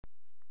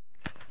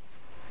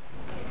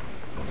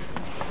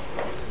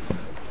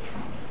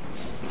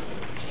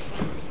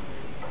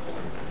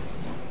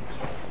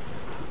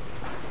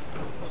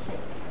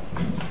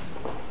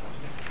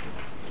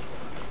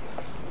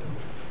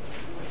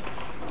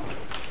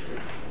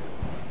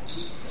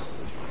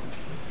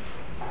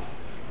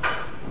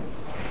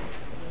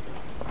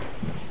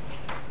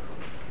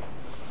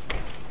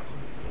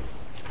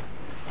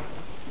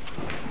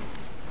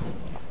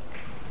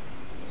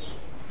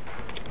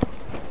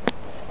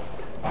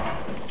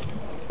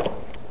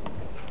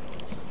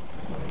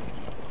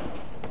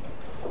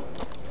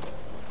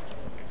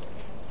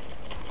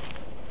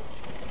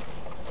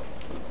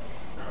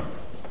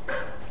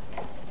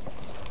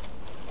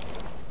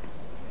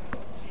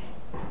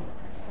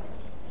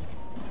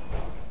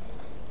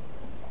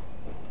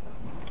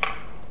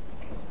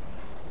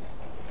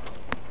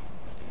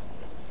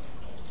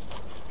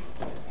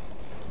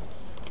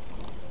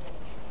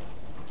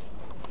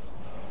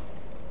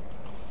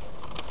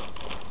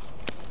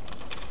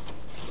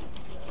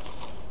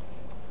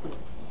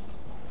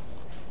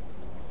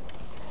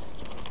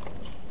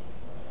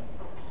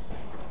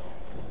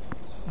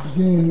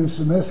beginning a new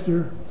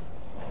semester,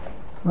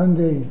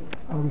 Monday,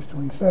 August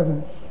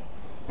 27th.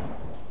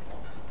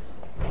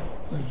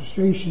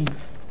 Registration.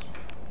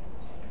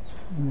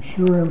 We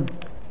we'll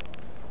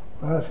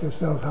ask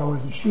ourselves, how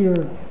was the shir?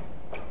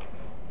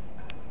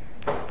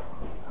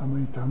 How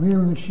many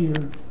tamir in the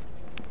shir?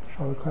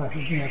 How the classes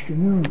in the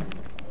afternoon?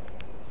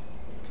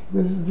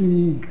 This is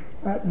the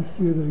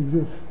atmosphere that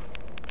exists.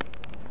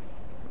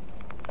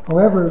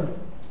 However,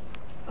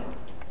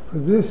 for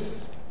this,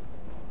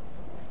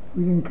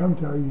 we didn't come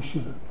to our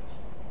yeshiva.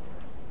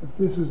 But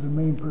this was the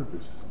main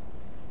purpose.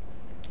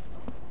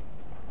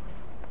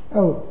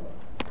 Elul.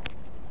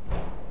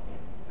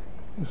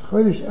 It's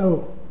Chodesh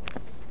Elul.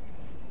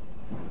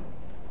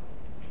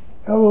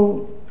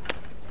 Elul,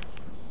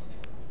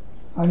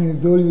 Ani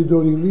Dori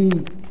V'Dori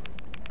Li,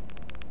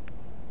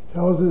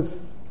 tells us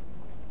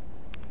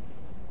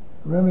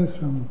a remiss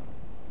from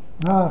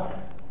Nach,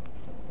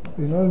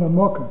 B'nor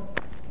Lamokim,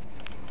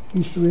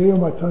 Yisrael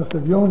Matan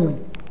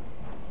Stavyonim.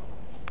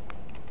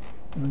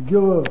 The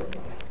Megillah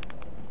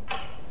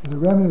is a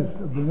remiss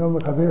of B'nor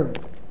L'Chaver.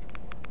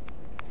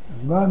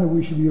 It's man that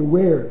we should be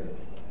aware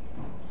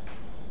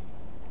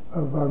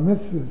of our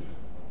mitzvahs,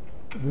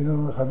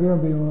 B'nor L'Chaver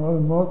and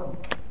B'nor Lamokim.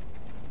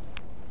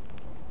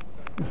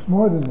 It's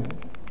more than that.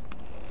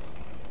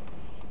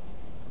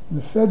 In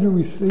the Seder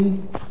we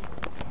see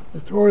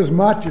the Torah is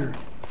matir,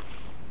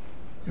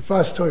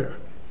 Yifas Torah.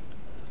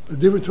 The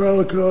Dibur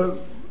Torah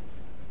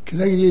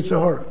Keneged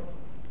Yitzhahara.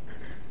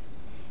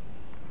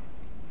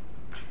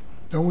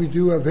 Don't we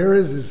do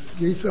Averas as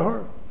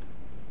Yitzhahara?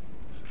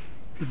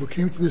 People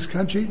came to this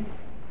country,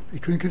 they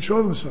couldn't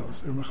control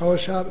themselves. They were Mechal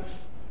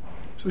Shabbos.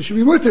 So they should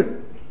be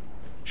mutter.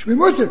 Should be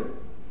mutter.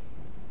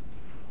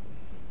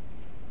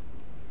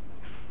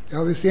 The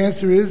obvious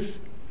answer is,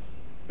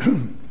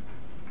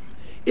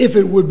 if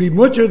it would be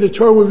mutter, the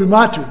Torah would be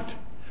mattered.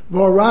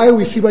 V'oraya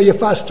we see by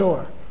Yifas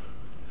Torah.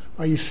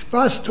 By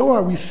Yifas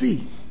Torah we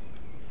see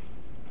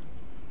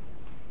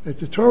that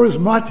the Torah is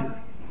matter.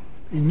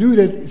 They knew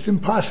that it's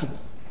impossible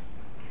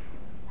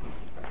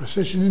for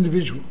such an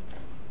individual.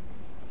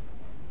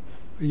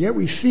 But yet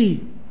we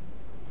see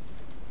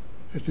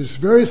that there's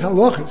various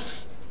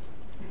halachas.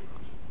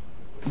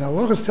 And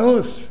halachas tell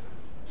us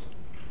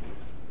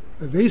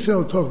that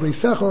Vesel talk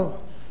Beisecha,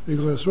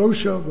 V'glas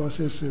Rosha,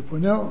 V'aseh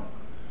Ponel,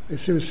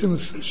 V'aseh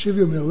Simus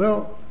Shivyo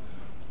Milel,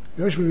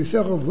 Yosh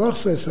V'Vesecha,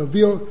 V'lachsa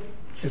Esavio,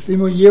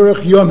 Esimo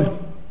Yerech Yomim.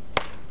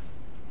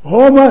 A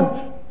whole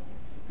month,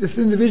 this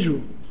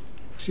individual,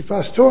 she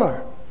fast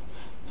Torah.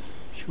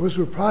 She goes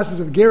through a process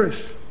of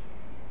Geras,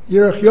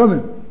 Yerech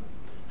Yomim.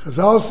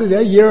 Chazal say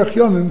that Yerech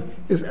Yomim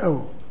is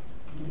El.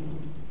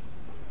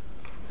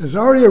 There's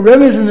already a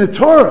remez in the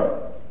Torah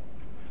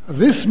of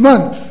this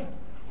month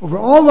over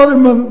all other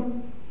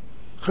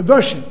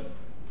Chadoshim,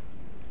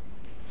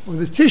 over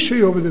the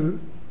Tishrei, over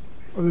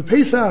the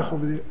Pesach,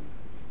 over the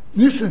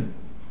Nisan,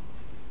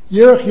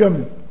 Yerech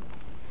Yomim.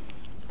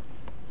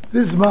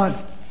 This Zman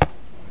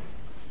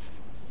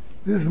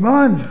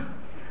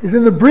is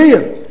in the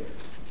Bria.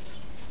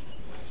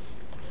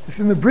 It's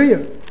in the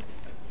Bria.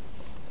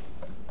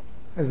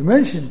 As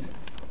mentioned,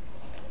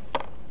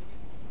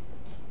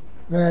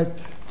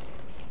 that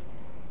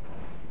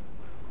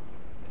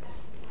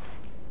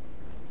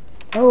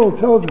Elul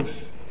tells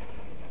us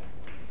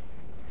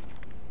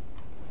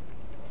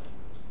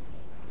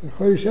the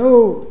Chodesh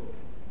Elul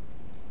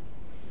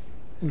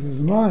is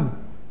a Zman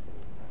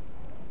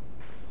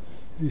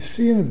you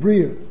see in the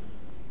Bria.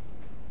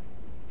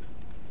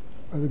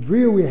 By the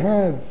Bria we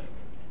have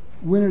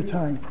winter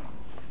time.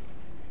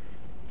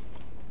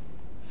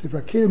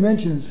 Sefer HaKedah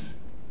mentions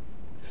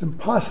it's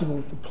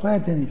impossible to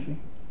plant anything.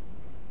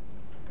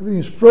 Everything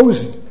is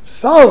frozen,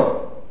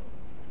 solid.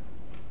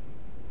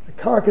 The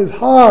karka is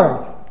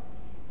hard.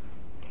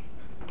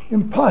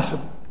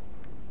 Impossible.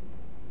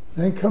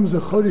 Then comes the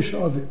Chodesh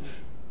Aviv,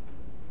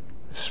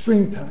 the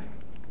springtime,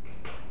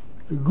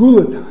 the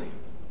Gula time.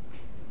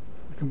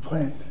 We can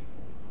plant.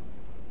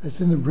 That's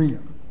in the Bria.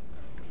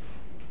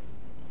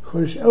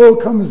 Chodesh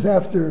Elul comes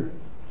after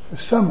the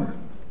summer.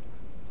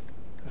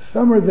 The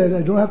summer that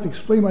I don't have to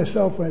explain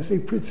myself when I say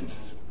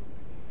pritzis.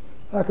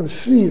 Lack of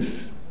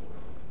sneeze.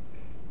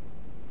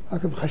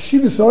 Lack of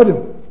chashivas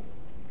adam.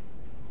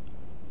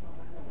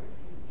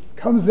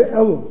 Comes the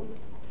Elul.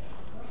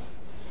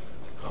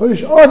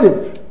 Chodesh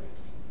Aviv.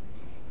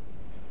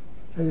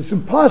 And it's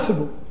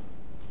impossible.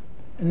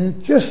 And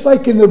then just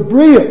like in the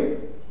Bria,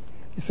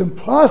 it's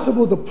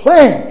impossible to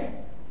plant.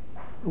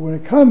 But when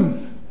it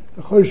comes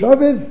to Chodesh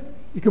Aviv,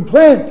 you can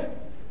plant.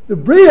 The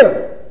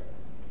Bria.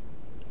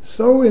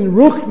 So in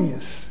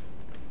Ruchnius.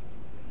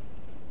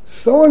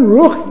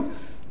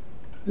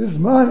 This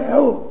man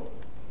Elul.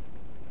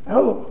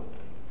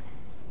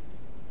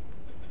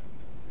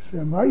 So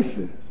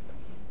Maisa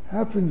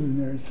happened in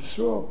there. It's a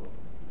Yisrael.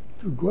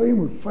 Two goyim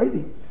were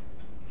fighting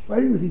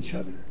with each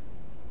other.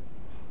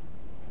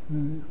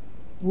 And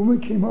the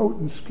woman came out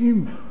and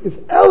screamed, "It's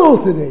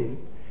Elul today!"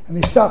 And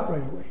they stopped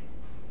right away.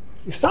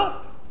 They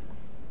stopped.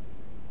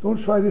 Don't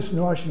try this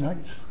in Washington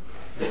Heights.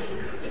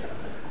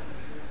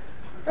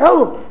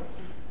 Elul.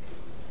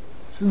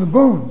 It's in the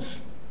bones.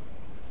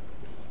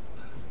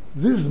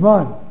 This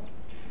man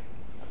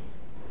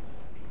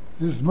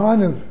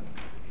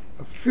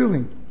of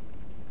feeling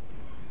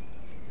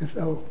is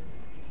El.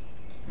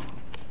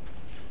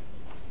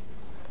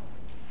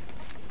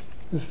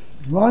 This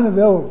man of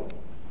El,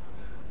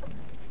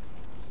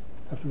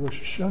 after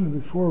Rosh Hashanah,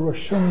 before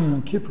Rosh Hashanah and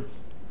Yom Kippur,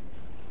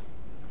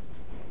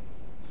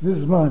 this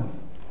man,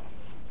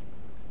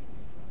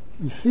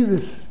 we see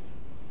this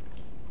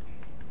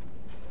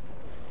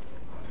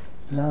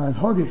in our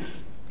Hanhagis.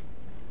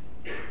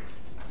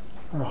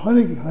 Our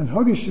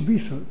Hanhagis should be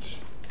such.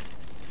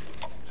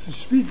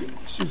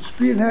 Should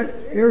be in that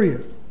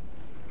area,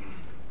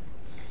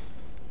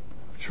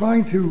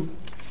 trying to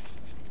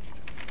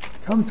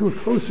come to a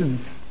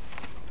closeness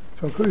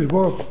to HaKadosh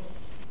Baruch Hu.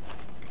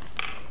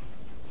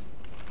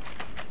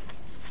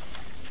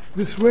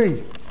 This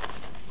way,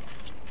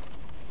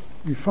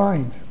 we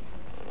find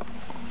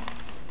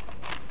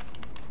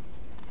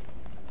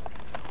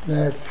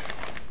that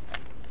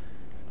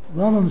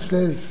Rambam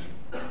says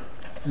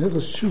in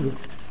Yiras Shomayim,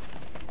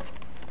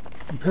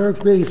 in Perek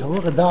Beis,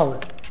 Halacha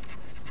Dalet,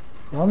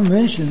 Rambam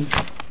mentions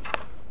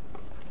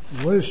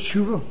what is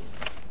tshuva.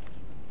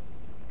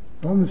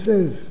 Rambam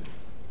says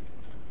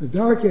the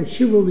dark at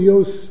tshuva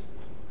lios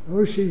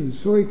oshev and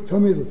soik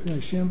tomei l'fnei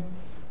Hashem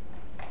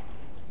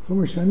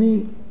chomer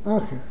shani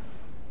acher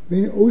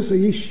ben osa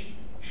ish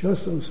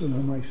shasa osa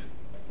l'hamayis.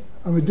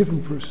 I'm a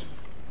different person.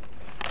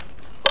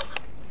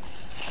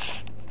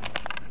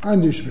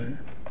 Understand,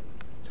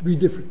 to be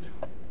different.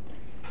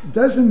 It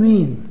doesn't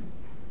mean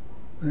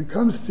when it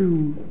comes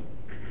to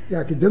the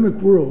academic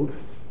world,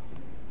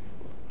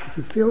 if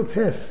you fail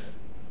tests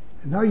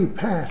and now you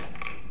pass,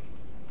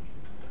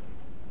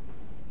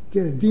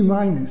 get a D-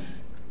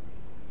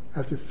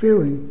 after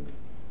failing,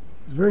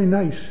 it's very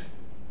nice,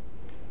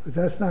 but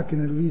that's not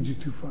going to lead you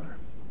too far.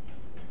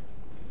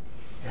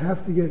 You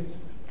have to get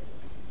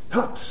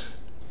tops,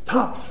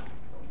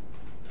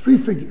 3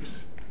 figures.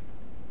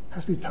 It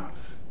has to be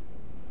tops.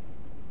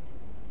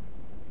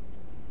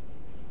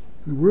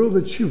 In the world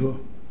of tshuva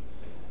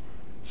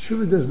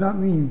does not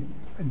mean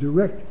a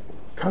direct,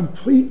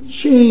 complete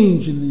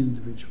change in the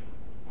individual.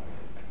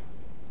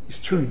 He's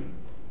turning.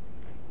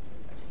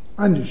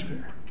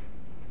 Understand.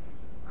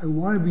 I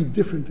want to be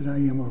different than I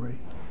am already.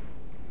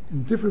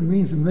 And different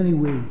means in many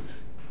ways.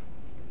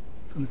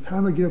 From the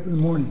time I get up in the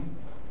morning,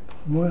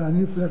 I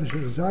need to have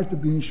Shechazarta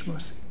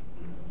b'nishmasi.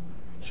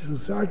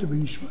 Shechazarta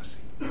b'nishmasi.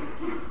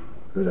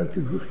 Good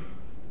after Ruchi.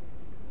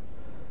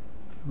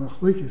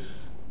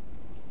 Machlekes.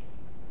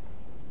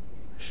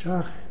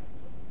 Shach.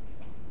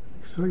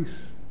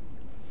 Exois.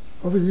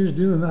 A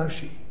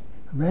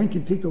man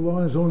can take the law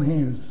in his own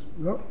hands.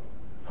 Well,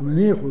 we'll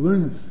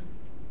learn this.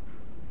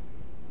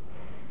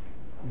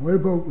 What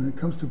about when it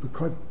comes to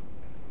Bekad?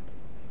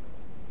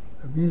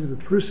 That means that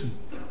a person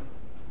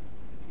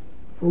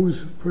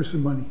owes a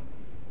person money.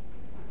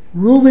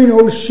 Reuben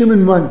owes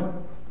Shimon money.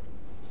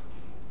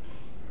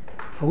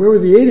 However,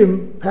 the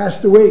Edom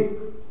passed away.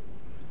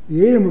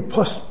 The Edom were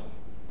puzzled.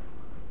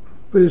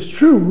 But it's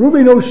true,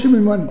 Reuben owes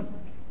Shimon money.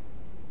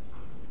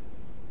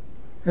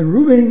 And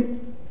Reuben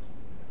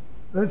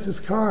lets his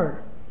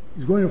car.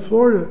 He's going to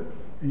Florida,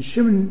 and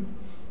Shimon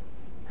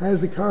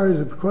has the car as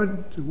a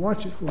Bekad to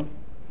watch it for him.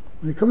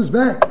 When he comes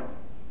back,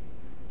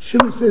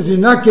 Shimon says, "You're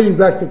not getting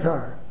back the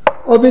car."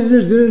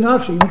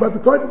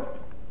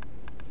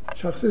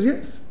 Shach says,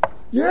 "Yes.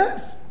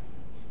 Yes.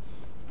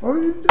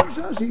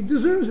 He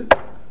deserves it.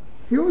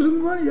 He owes him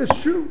the money. That's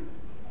true."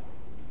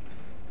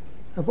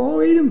 I've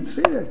all Edom to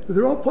say that, but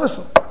they're all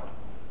puzzled.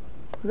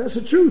 But that's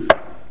the truth.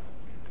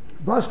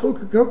 Bosco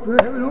could come from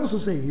heaven and also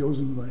say he owes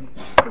him the money.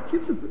 But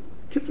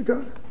keep the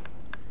car.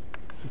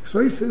 So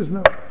he says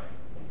no.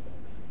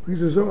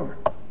 Brings a Zohar.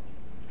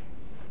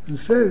 And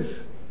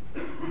says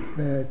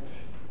that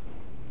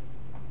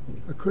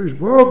HaKadosh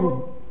Baruch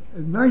Hu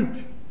at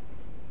night,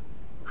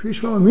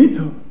 Krishma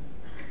Amita,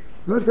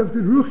 God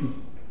Kavkid Ruchi,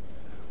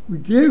 we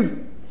give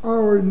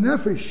our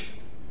nefesh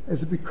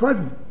as a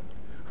Bikadm.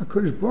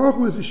 HaKadosh Baruch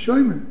Hu is a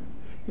shomer.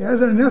 He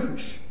has our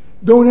nefesh.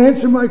 Don't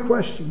answer my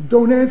question.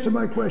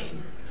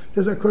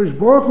 Does HaKadosh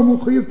Baruch Hu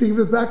mechuyev to give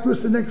it back to us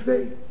the next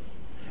day?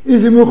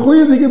 Is he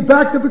mechuyev to give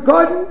back the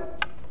Bikadm?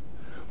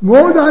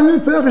 More than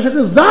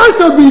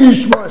Shechazarta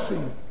b'nishmasi.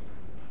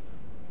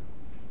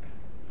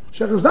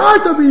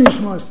 Shechazarta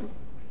b'nishmasi.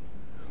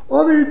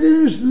 Over it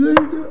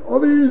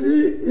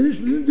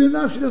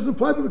doesn't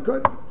apply to the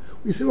cut.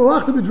 We say, well,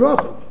 after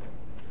Midrachim.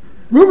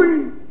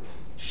 Reuben,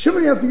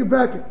 Shimon, you have to give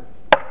back it.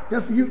 You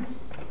have to give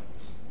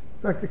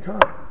back the car.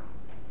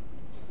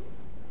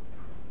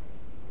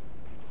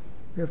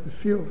 You have to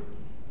feel.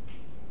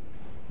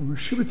 When we're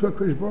Shibit to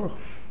HaKadosh Baruch Hu,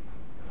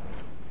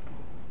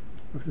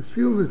 we have to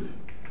feel that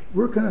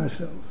work on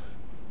ourselves.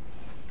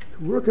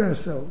 To work on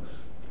ourselves.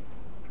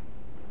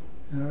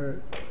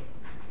 And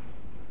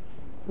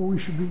what we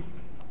should be.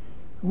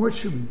 And what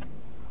should we be?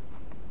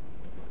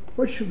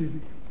 What should we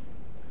be?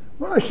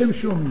 Well, Hashem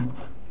Shomayim.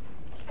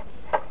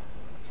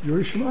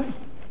 Yiras Shomayim.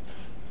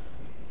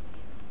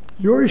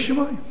 Yiras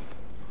Shomayim.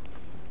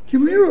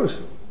 Kim.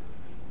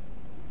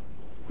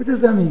 What does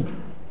that mean?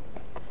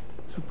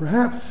 So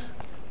perhaps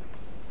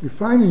We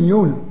find in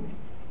Yonah.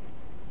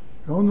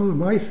 We all know the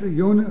Maisa,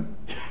 Yonah.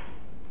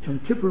 Yom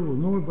Kippur, we'll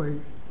know it by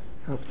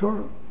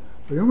Haftarah.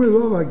 But Yom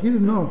Elov,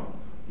 Agid no,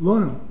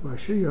 Lona,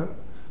 Bashiyah,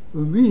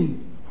 Lumi,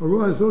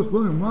 Haro Azos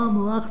Lona, Ma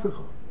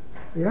Malachtecha.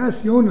 They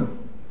asked Yonah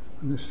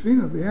on the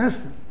Sfina, they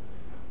asked him,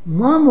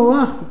 Ma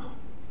Malachtecha,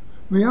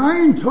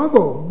 Me'ayin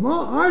Tobo,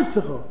 Ma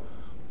Artzecha,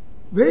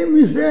 Ve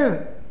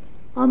Mizeh,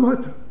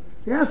 Amata.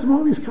 They asked him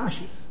all these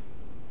kashas.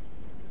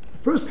 The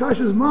first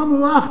kasha is Ma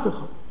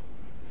Malachtecha.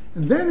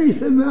 And then he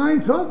said,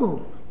 Me'ayin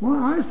Tobo,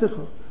 Ma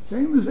Artzecha, Ve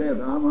Mizeh,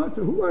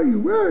 Amata. Who are you?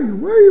 Where are you?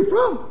 Where are you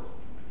from?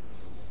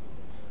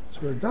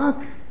 So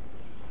Radak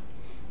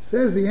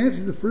says the answer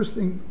to the first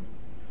thing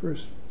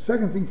first,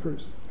 second thing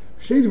first.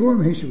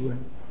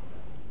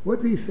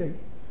 What did he say?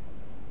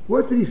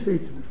 What did he say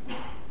to them?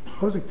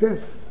 Hozek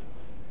Tes.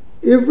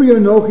 Ivri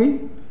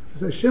Anochi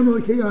is Hashem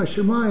Elokei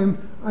Shomayim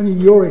Ani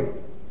Yori.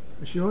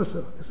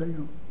 Ashirosa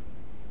Esayom.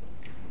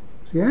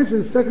 So he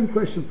answered the second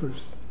question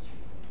first.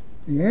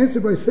 He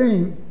answered by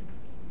saying,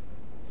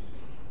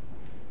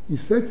 he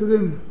said to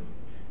them,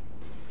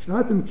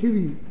 Shatim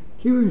Kivi,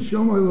 Kivin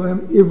Shomer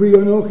Elohim Ivri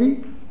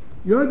Anochi.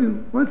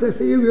 Yodu. Once I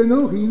say Ivri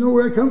Anochi, you know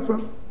where I come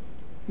from.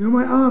 You know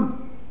my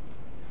Am.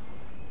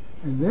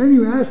 And then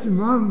you ask him,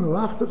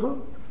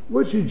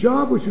 what's your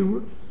job? What's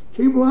your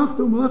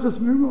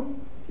Mirmo?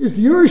 It's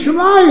Yiras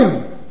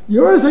Shomayim.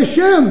 Yiras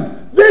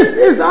Hashem. This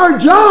is our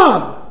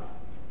job.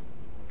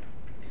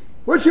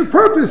 What's your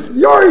purpose?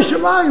 Yiras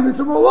Shomayim. It's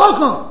a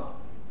malacha.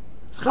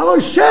 It's Chal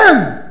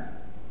Hashem.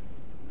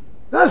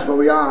 That's what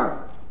we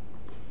are.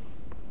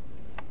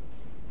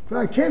 But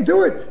I can't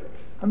do it.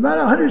 I'm not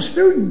a 100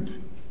 student.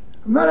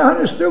 I'm not a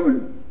 100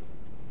 student.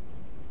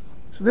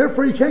 So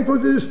therefore you can't go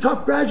to this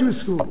top graduate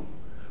school.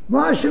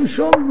 Ma'ashem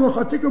Shomim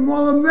Chatika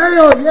Mola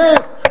Mayo, yes,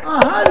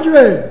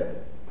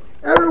 100.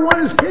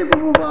 Everyone is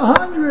capable of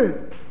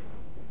 100.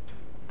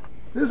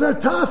 This is our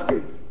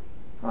tafkid.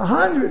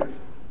 100.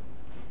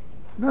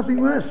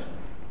 Nothing less.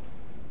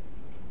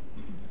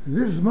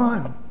 This is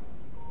mine.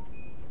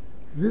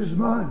 This is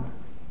mine.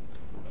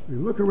 We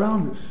look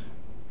around us,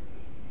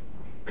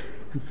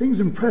 and things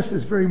impress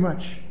us very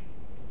much.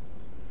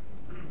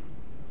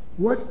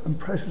 What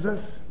impresses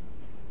us?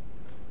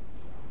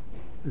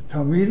 The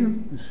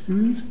Talmidim, the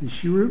students, the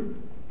Shirim,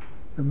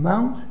 the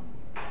Mount.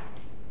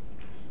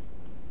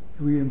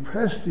 We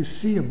impressed to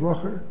see a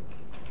Bocher,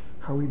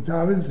 how he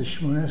davens the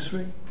Shmon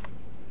Esrei,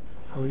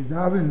 how he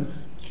davens,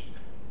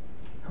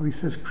 how he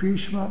says Kriya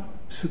Shema,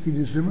 Psuki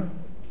de Zimmer,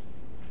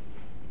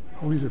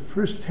 how he's the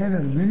first 10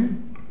 at a minute.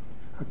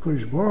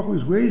 HaKadosh Baruch Hu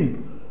is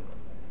waiting,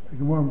 the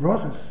Gemara in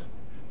Brachas,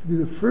 to be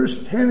the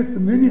first 10 at the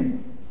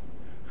minyan.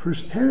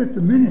 First 10 at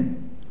the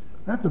minyan.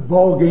 Not the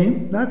ball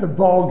game, at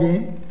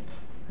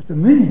the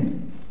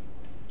minyan.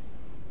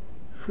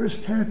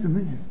 First 10 at the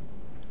minyan.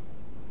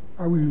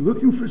 Are we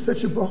looking for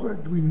such a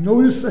Bocher? Do we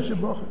notice such a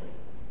Bocher?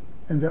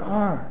 And there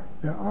are.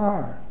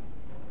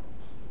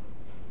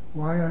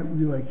 Why aren't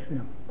we like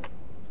him?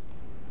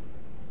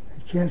 I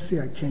can't say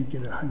I can't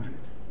get 100.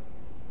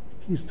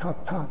 He's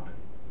top.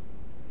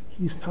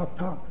 He's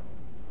top.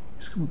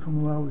 He's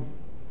Kumalawi.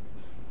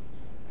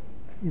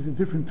 He's a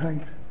different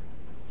type.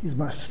 He's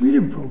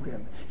Masmidim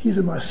program. He's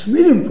a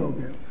Masmidim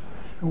program.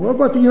 And what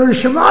about the Yiras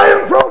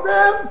Shomayim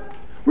program?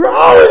 We're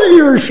all in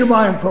the Yiras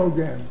Shomayim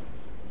program.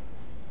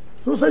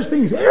 No such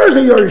thing as heirs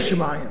of Yiras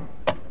Shomayim.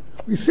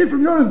 We see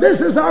from Yonah, this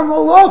is our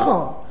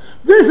malacha.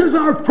 This is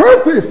our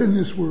purpose in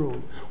this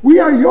world. We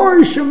are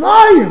Yiras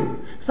Shomayim.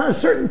 It's not a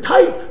certain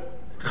type.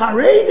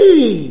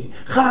 Charedi.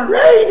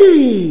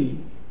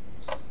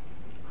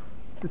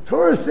 The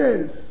Torah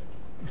says,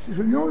 you see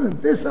from Yonah,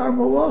 this is our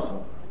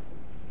malacha.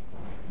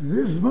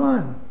 This is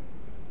man.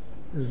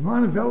 This is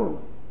man of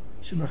Elo.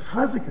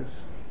 Shemechazikas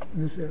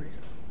in this area.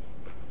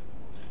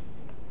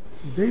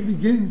 The day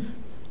begins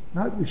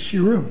not with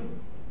shirim.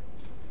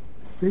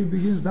 The day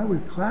begins not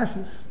with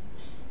classes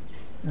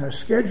and our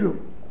schedule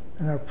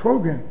and our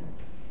program.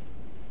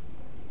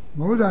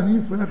 Begins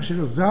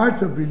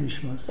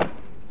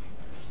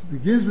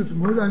with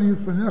Modani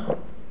Fanecha.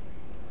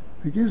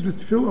 Begins with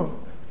Tefillah,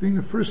 being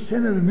the first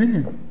 10 at a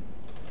minyan,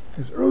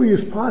 as early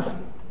as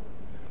possible.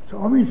 To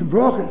Amin to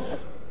Brachas.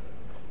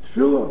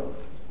 Tefillah.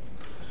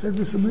 I said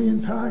this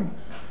 1,000,000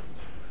 times.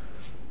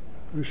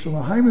 Yiras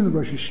Shomayim, the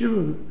Rosh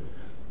Hashiva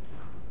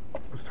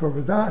of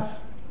Torah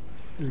Das,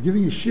 is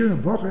giving a shir and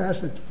a Bocher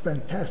asked a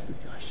fantastic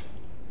question.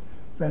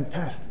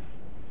 Fantastic.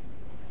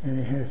 And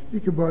he had to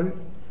think about it,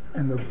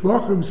 and the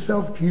Bocher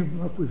himself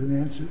came up with an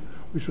answer,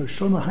 which Rosh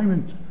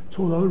Shomayim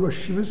told other Rosh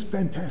Hashivas,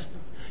 fantastic.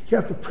 You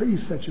have to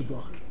praise such a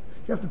Bocher.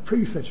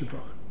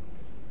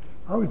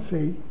 I would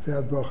say to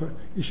that Bocher,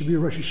 he should be a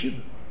Rosh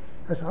Hashiva.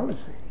 That's what I would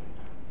say.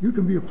 You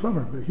can be a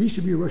plumber, but he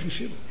should be a Rosh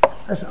Hashiva.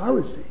 That's what I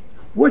would say.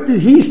 What did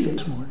he say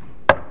this morning?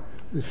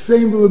 The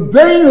same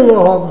L'beinu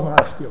L'ohav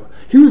L'haskil.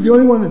 He was the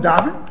only one that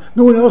davened.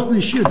 No one else in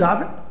the shir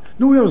davened.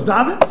 No one else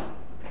davens.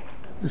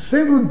 The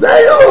same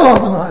L'beinu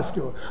L'ohav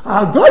L'haskil.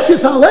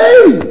 Hagashis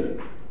Halev.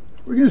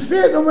 We're going to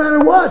say it no matter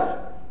what.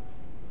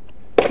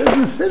 It says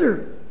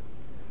consider.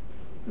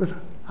 With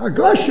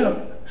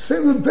Hagasha,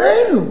 same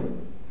L'beinu.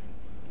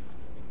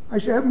 I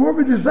should have more of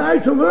a desire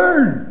to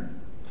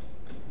learn,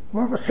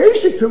 more of a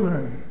cheshik to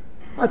learn.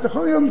 I see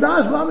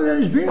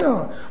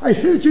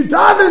that you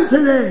daven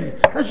today.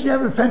 That you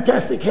have a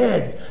fantastic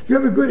head. You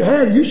have a good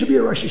head. You should be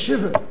a Rosh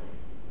Yeshiva.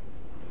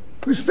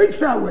 Who speaks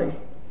that way?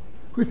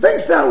 Who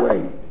thinks that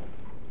way?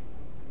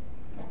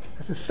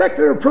 That's a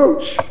secular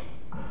approach.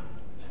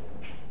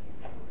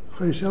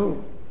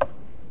 Elul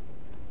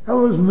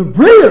is in the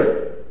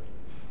Bria.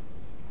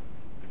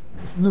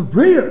 It's in the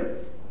Bria.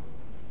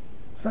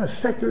 It's not a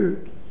secular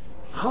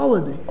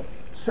holiday.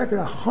 It's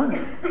secular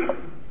chana.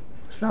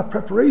 It's not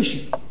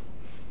preparation.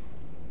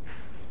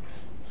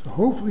 So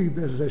hopefully,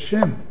 Be'ez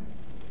Hashem,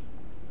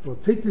 will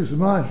take this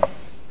man.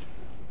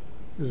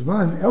 This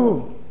man,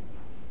 Elul,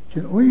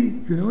 can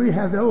only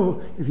have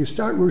Elul if you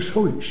start Rosh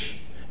Chodesh.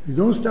 If you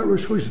don't start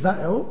Rosh Chodesh, it's not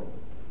Elul.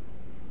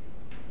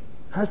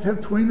 It has to have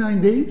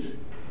 29 days.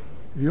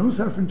 If you don't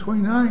start from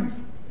 29,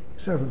 you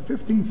start from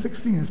 15,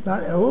 16, it's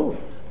not Elul.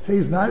 Today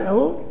is not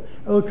Elul.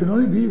 Elul can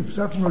only be if you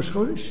start from Rosh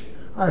Chodesh.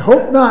 I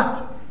hope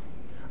not.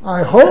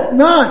 I hope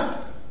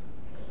not.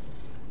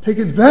 Take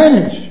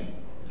advantage.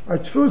 Our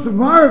tefillas of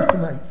Marav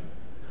tonight.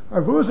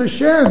 Our Avodas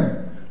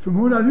Hashem. From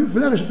the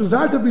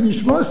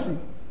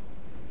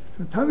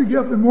time we get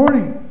up in the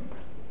morning.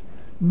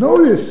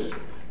 Notice,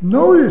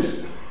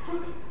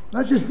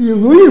 not just the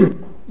Iluy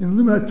in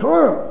Illuminat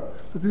Torah,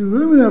 but the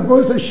Iluy of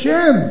Avodas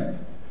Hashem.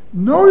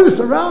 Notice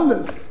around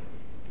us.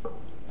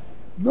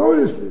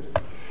 Notice this.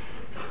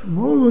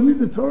 More need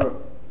the Torah.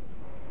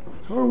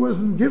 Torah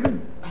wasn't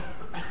given.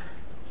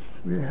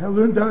 We have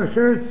learned our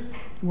herets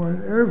from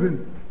an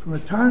ervin, from a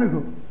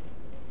tarnagel,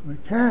 from a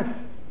cat,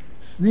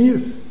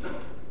 sneeze.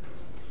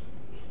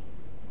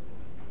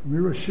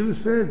 Yiras Shomayim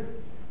said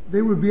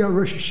they would be our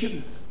Rosh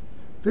Yeshivas.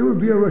 They would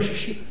be our Rosh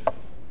Yeshivas.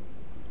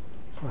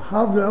 So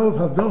Havda Elf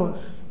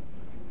Havdalas.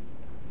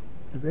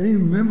 If any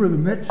member of the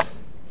Mets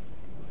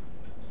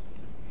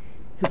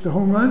hits a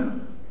home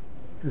run,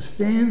 the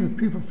stand, the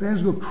people,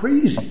 fans go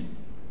crazy.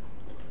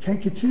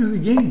 Can't continue the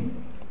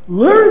game.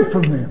 Learn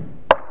from them.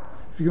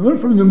 If you can learn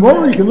from the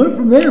Mola, you can learn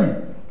from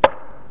them.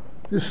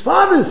 There's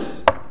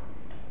Slavis.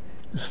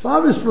 There's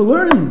Slavis for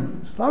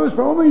learning. Slavis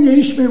for Omen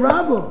Yishmei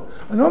Rabbo.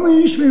 And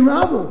Omen Yishmei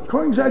Rabbo.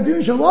 According to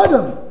Zadin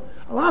Shalodam.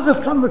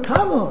 Alachas Kam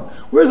V'Kama.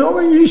 Where's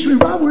Omen Yishmei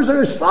Rabbo? Where's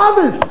our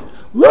Slavis?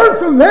 Learn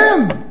from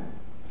them.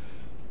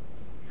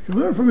 You can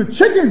learn from a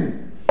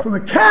chicken, from a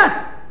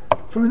cat,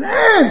 from an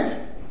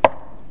ant.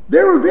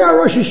 There would be our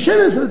Rosh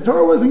Yeshivas if the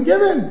Torah wasn't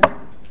given.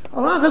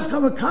 Alachas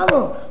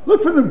Kamakama.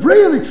 Look for the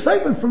Bria, the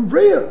excitement from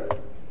Bria.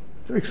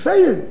 They're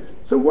excited.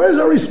 So what is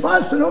our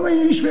response to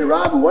Omen Yishmei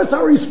Rabba? What's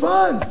our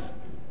response?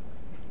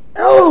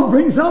 El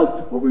brings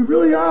out what we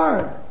really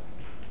are.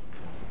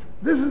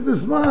 This is the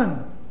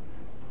Zman.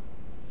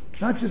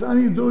 Not just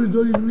Ani Doli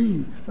Doli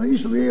Li.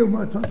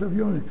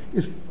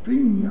 It's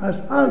bringing us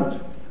out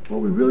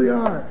what we really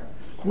are.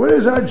 What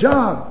is our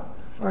job?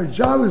 Our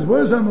job is,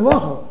 what is our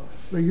malacha?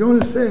 Like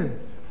Yonah said,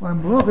 my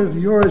malacha is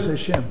Yiras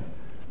Hashem.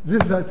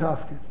 This is our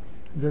tafkid.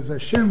 As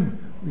Hashem,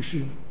 we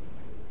should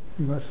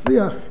be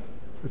masliach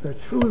with our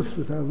tefillas,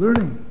 with our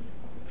learning,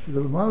 with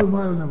the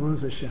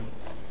Avodas Hashem.